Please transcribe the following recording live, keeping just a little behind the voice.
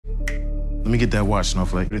Let me get that watch,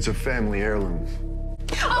 Snowflake. It's a family heirloom.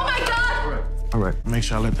 Oh my God! All right. Make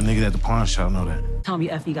sure I let the nigga at the pawn shop know that. Tell me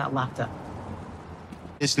Effie got locked up.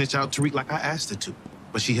 And snitch out Tariq like I asked her to.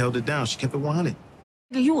 But she held it down. She kept it 100.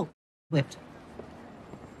 You were whipped.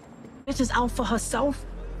 Bitch is out for herself.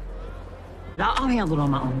 I'll handle it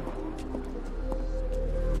on my own.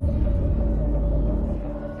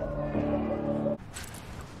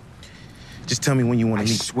 Just tell me when you want I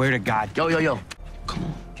to meet. swear to God. Yo. Come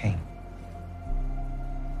on. Kane.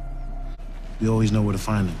 We always know where to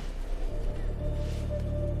find him.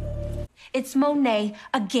 It's Monet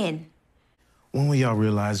again. When will y'all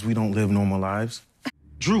realize we don't live normal lives?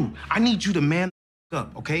 Drew, I need you to man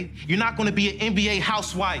up, okay? You're not gonna be an NBA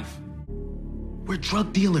housewife. We're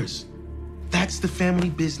drug dealers. That's the family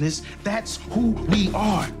business. That's who we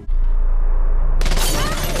are.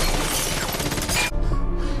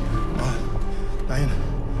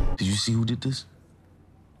 Diana, did you see who did this?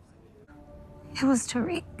 It was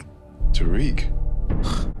Tariq. Tariq?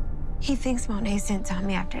 He thinks Monet sent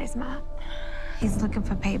Tommy after his mom. He's looking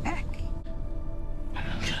for payback.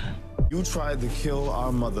 You tried to kill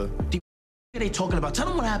our mother. What are they talking about? Tell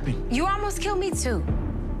them what happened. You almost killed me too.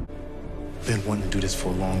 Been wanting to do this for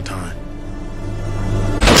a long time.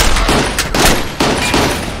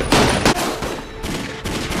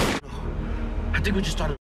 I think we just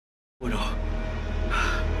started with her.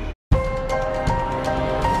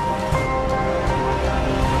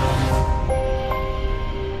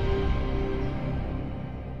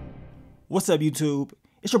 What's up, YouTube?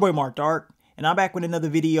 It's your boy Mark Dark, and I'm back with another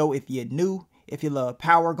video. If you're new, if you love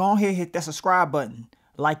power, go ahead and hit that subscribe button.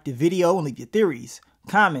 Like the video and leave your theories,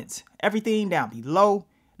 comments, everything down below.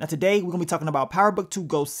 Now today, we're going to be talking about Power Book 2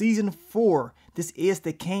 Go Season 4. This is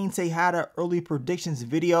the Kane Tejada early predictions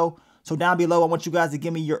video. So down below, I want you guys to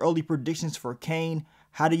give me your early predictions for Kane.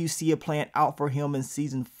 How do you see it playing out for him in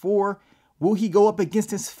Season 4? Will he go up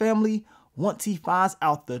against his family once he finds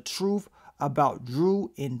out the truth about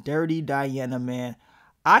Drew and Dirty Diana, man?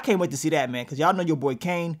 I can't wait to see that, man, because y'all know your boy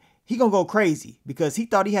Kane, he gonna go crazy because he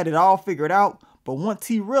thought he had it all figured out, but once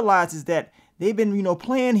he realizes that they've been,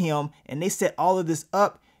 playing him and they set all of this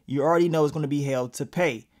up, you already know it's gonna be hell to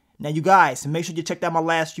pay. Now, you guys, make sure you check out my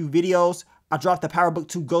last few videos. I dropped the Power Book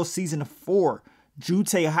 2 Go Season 4 Drew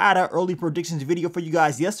Tejada early predictions video for you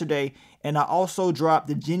guys yesterday, and I also dropped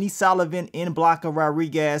the Jenny Sullivan and Blanca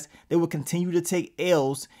Rodriguez. They will continue to take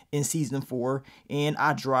L's in Season 4, and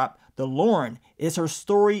I dropped the Lauren. Is her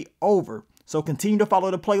story over? So continue to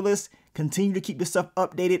follow the playlist, continue to keep yourself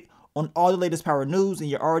updated on all the latest Power news, and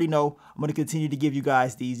you already know I'm going to continue to give you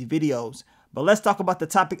guys these videos. But let's talk about the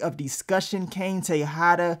topic of discussion, Kane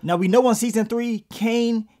Tejada. Now, we know on Season 3,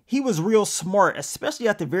 Kane, he was real smart, especially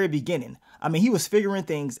at the very beginning. I mean, he was figuring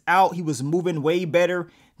things out. He was moving way better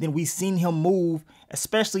than we've seen him move,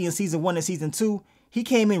 especially in Season 1 and Season 2. He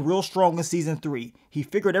came in real strong in Season 3. He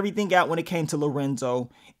figured everything out when it came to Lorenzo,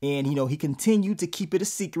 and, he continued to keep it a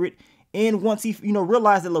secret. And once he,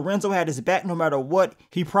 realized that Lorenzo had his back no matter what,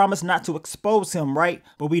 he promised not to expose him, right?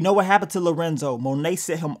 But we know what happened to Lorenzo. Monet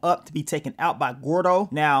set him up to be taken out by Gordo.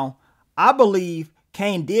 Now, I believe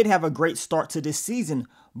Kane did have a great start to this season,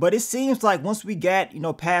 but it seems like once we got,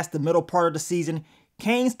 past the middle part of the season,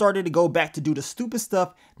 Kane started to go back to do the stupid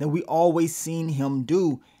stuff that we always seen him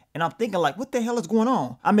do. And I'm thinking, like, what the hell is going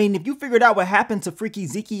on? I mean, if you figured out what happened to Freaky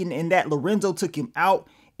Zeke and that Lorenzo took him out,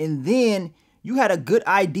 and then you had a good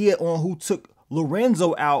idea on who took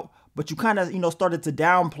Lorenzo out, but you kind of, started to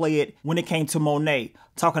downplay it when it came to Monet,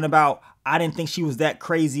 talking about, I didn't think she was that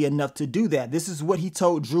crazy enough to do that. This is what he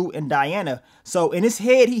told Drew and Diana. So in his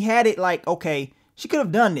head, he had it like, okay, she could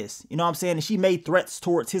have done this, you know what I'm saying? And she made threats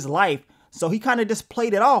towards his life. So he kind of just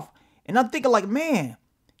played it off. And I'm thinking like, man,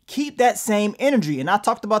 keep that same energy. And I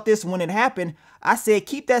talked about this when it happened. I said,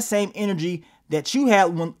 keep that same energy that you had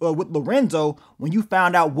with Lorenzo when you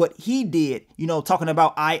found out what he did, talking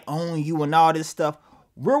about I own you and all this stuff.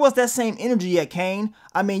 Where was that same energy at, Kane?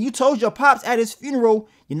 I mean, you told your pops at his funeral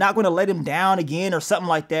you're not going to let him down again or something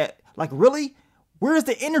like that. Like, really? Where's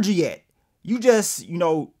the energy at? You just,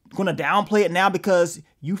 going to downplay it now because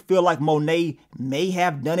you feel like Monet may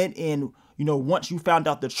have done it, and, once you found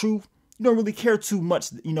out the truth, you don't really care too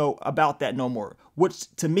much, about that no more,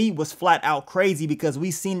 which to me was flat out crazy because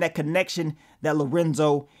we seen that connection that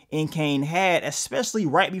Lorenzo and Kane had, especially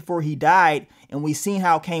right before he died. And we seen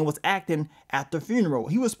how Kane was acting at the funeral.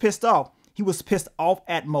 He was pissed off. He was pissed off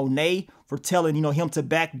at Monet for telling, him to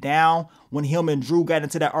back down when him and Drew got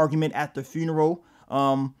into that argument at the funeral.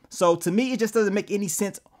 So to me, it just doesn't make any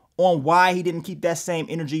sense on why he didn't keep that same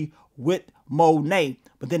energy with Monet.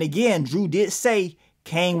 But then again, Drew did say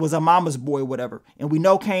Kane was a mama's boy, whatever. And we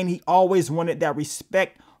know Kane, he always wanted that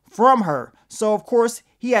respect from her. So of course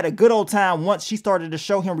he had a good old time once she started to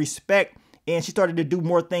show him respect and she started to do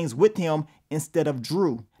more things with him instead of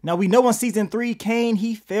Drew. Now we know in season 3, Kane,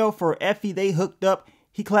 he fell for Effie. They hooked up.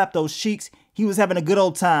 He clapped those cheeks. He was having a good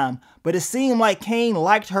old time. But it seemed like Kane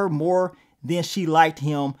liked her more than she liked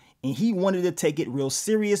him. And he wanted to take it real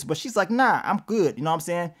serious. But she's like, nah, I'm good. You know what I'm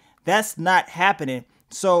saying? That's not happening.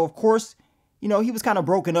 So, of course, you know, he was kind of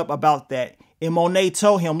broken up about that. And Monet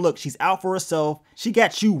told him, look, she's out for herself. She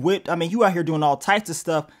got you whipped. I mean, you out here doing all types of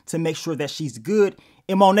stuff to make sure that she's good.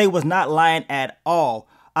 And Monet was not lying at all.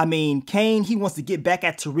 I mean, Kane, he wants to get back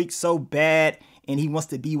at Tariq so bad. And he wants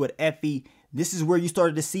to be with Effie. This is where you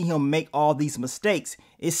started to see him make all these mistakes.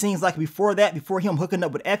 It seems like before that, before him hooking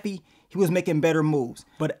up with Effie, he was making better moves.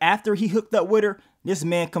 But after he hooked up with her, this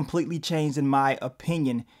man completely changed in my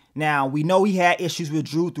opinion. Now, we know he had issues with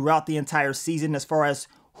Drew throughout the entire season as far as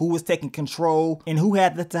who was taking control and who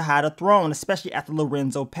had the Tejada throne, especially after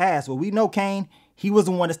Lorenzo passed. Well, we know Kane, he was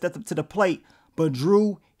the one that stepped up to the plate. But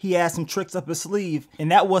Drew, he had some tricks up his sleeve.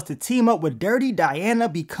 And that was to team up with Dirty Diana,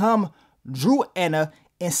 become Drew Anna,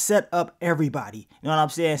 and set up everybody. You know what I'm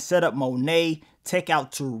saying? Set up Monet, take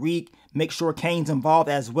out Tariq, make sure Kane's involved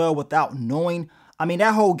as well without knowing. I mean,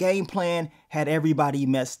 that whole game plan had everybody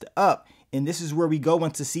messed up. And this is where we go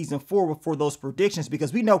into season 4 for those predictions,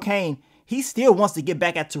 because we know Kane, he still wants to get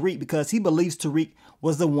back at Tariq because he believes Tariq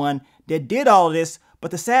was the one that did all this.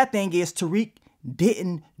 But the sad thing is Tariq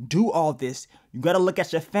didn't do all this. You got to look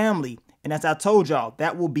at your family. And as I told y'all,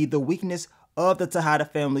 that will be the weakness of the Tejada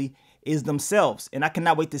family, is themselves. And I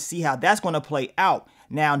cannot wait to see how that's going to play out.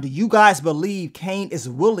 Now, do you guys believe Kane is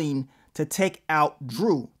willing to take out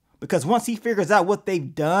Drew? Because once he figures out what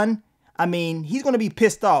they've done, I mean, he's going to be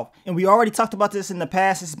pissed off. And we already talked about this in the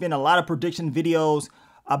past. There's been a lot of prediction videos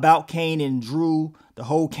about Kane and Drew, the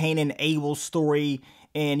whole Kane and Abel story.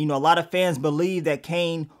 And, you know, a lot of fans believe that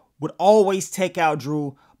Kane would always take out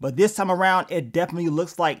Drew. But this time around, it definitely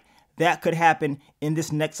looks like that could happen in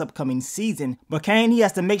this next upcoming season. But Kane, he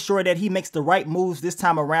has to make sure that he makes the right moves this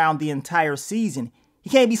time around the entire season. He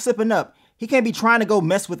can't be slipping up. He can't be trying to go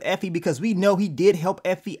mess with Effie, because we know he did help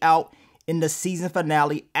Effie out in the season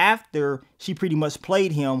finale after she pretty much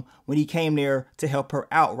played him when he came there to help her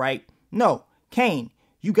out, right? No, Kane,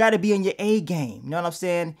 you got to be in your A game. You know what I'm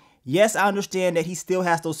saying? Yes, I understand that he still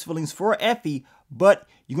has those feelings for Effie, but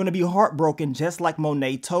you're going to be heartbroken just like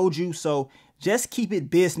Monet told you. So just keep it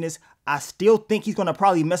business. I still think he's going to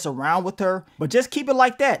probably mess around with her, but just keep it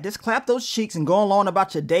like that. Just clap those cheeks and go along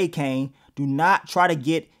about your day, Kane. Do not try to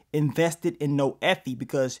get invested in no Effie,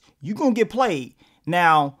 because you're going to get played.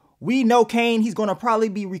 Now, we know Kane, he's going to probably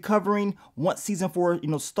be recovering once season 4,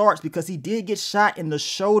 starts, because he did get shot in the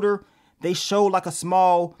shoulder. They showed like a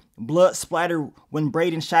small blood splatter when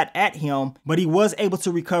Braden shot at him, but he was able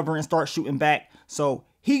to recover and start shooting back. So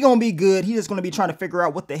he gonna be good. He just gonna be trying to figure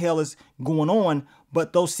out what the hell is going on,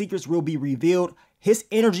 but those secrets will be revealed. His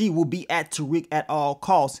energy will be at Tariq at all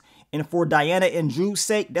costs. And for Diana and Drew's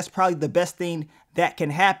sake, that's probably the best thing that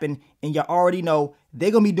can happen. And you already know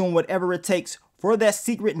they're gonna be doing whatever it takes for that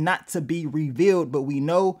secret not to be revealed. But we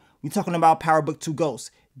know we're talking about Power Book 2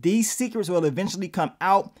 Ghosts. These secrets will eventually come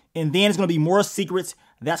out, and then it's gonna be more secrets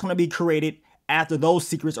that's gonna be created after those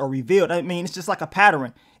secrets are revealed. I mean, it's just like a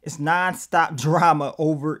pattern. It's non-stop drama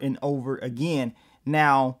over and over again.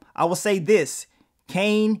 Now, I will say this.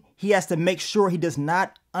 Kane, he has to make sure he does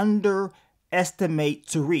not underestimate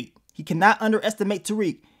Tariq. He cannot underestimate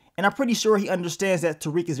Tariq. And I'm pretty sure he understands that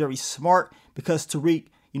Tariq is very smart, because Tariq,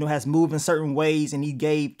 has moved in certain ways, and he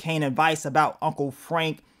gave Kane advice about Uncle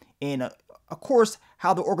Frank and, of course,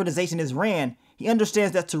 how the organization is ran. He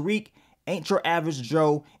understands that Tariq ain't your average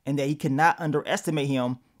Joe, and that he cannot underestimate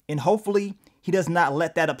him. And hopefully he does not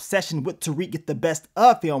let that obsession with Tariq get the best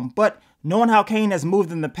of him. But knowing how Kane has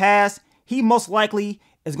moved in the past, he most likely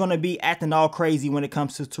is going to be acting all crazy when it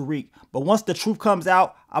comes to Tariq. But once the truth comes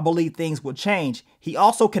out, I believe things will change. He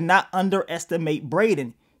also cannot underestimate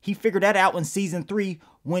Braden. He figured that out in season 3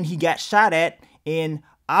 when he got shot at. And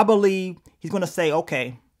I believe he's going to say,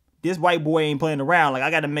 okay, this white boy ain't playing around. Like,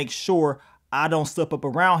 I got to make sure I don't slip up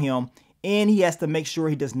around him. And he has to make sure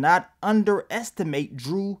he does not underestimate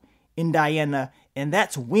Drew and Diana. And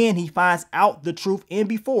that's when he finds out the truth, and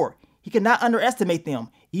before. He cannot underestimate them,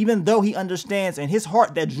 even though he understands in his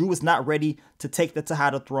heart that Drew is not ready to take the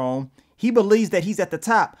Tejada throne. He believes that he's at the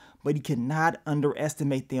top, but he cannot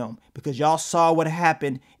underestimate them, because y'all saw what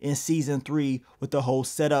happened in season 3 with the whole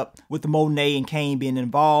setup with Monet and Kane being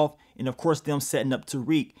involved, and of course them setting up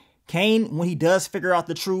Tariq. Kane, when he does figure out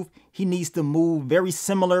the truth, he needs to move very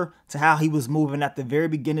similar to how he was moving at the very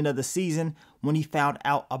beginning of the season when he found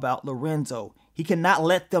out about Lorenzo. He cannot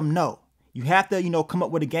let them know. You have to, come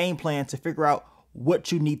up with a game plan to figure out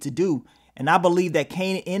what you need to do. And I believe that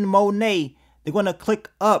Kane and Monet, they're going to click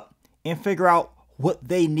up and figure out what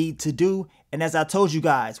they need to do. And as I told you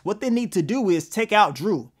guys, what they need to do is take out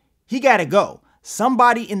Drew. He got to go.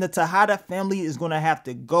 Somebody in the Tejada family is going to have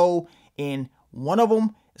to go, and one of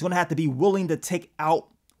them is going to have to be willing to take out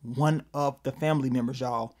one of the family members,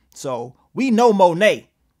 y'all. So we know Monet.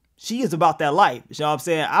 She is about that life. You know what I'm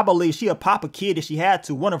saying? I believe she'll pop a kid if she had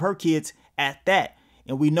to, one of her kids at that.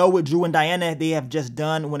 And we know what Drew and Diana, they have just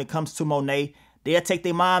done when it comes to Monet. They'll take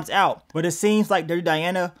their moms out. But it seems like Dirty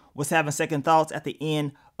Diana was having second thoughts at the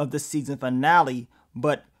end of the season finale.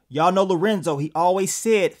 But y'all know Lorenzo, he always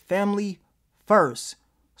said family first.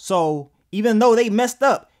 So even though they messed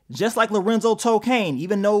up, just like Lorenzo told Kane,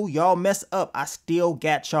 even though y'all messed up, I still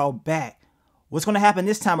got y'all back. What's going to happen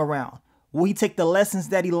this time around? Will he take the lessons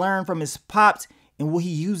that he learned from his pops and will he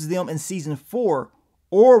use them in season 4?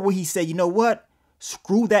 Or will he say, you know what?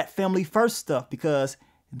 Screw that family first stuff, because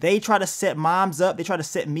they try to set moms up. They try to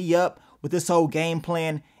set me up with this whole game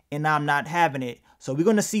plan, and I'm not having it. So we're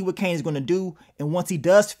going to see what Kane's going to do. And once he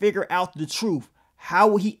does figure out the truth, how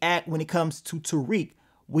will he act when it comes to Tariq?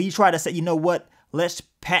 Will he try to say, you know what? Let's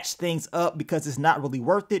patch things up because it's not really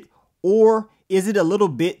worth it? Or is it a little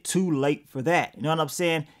bit too late for that? You know what I'm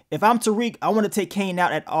saying? If I'm Tariq, I want to take Kane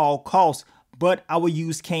out at all costs, but I will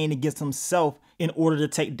use Kane against himself in order to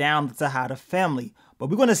take down the Tejada family. But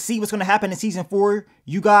we're going to see what's going to happen in season 4.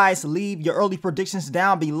 You guys leave your early predictions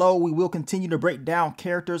down below. We will continue to break down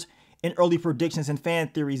characters and early predictions and fan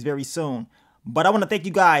theories very soon. But I want to thank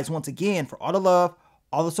you guys once again for all the love,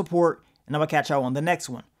 all the support, and I'm going to catch y'all on the next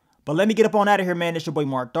one. But let me get up on out of here, man. It's your boy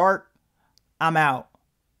Mark Dark. I'm out.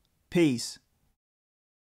 Peace.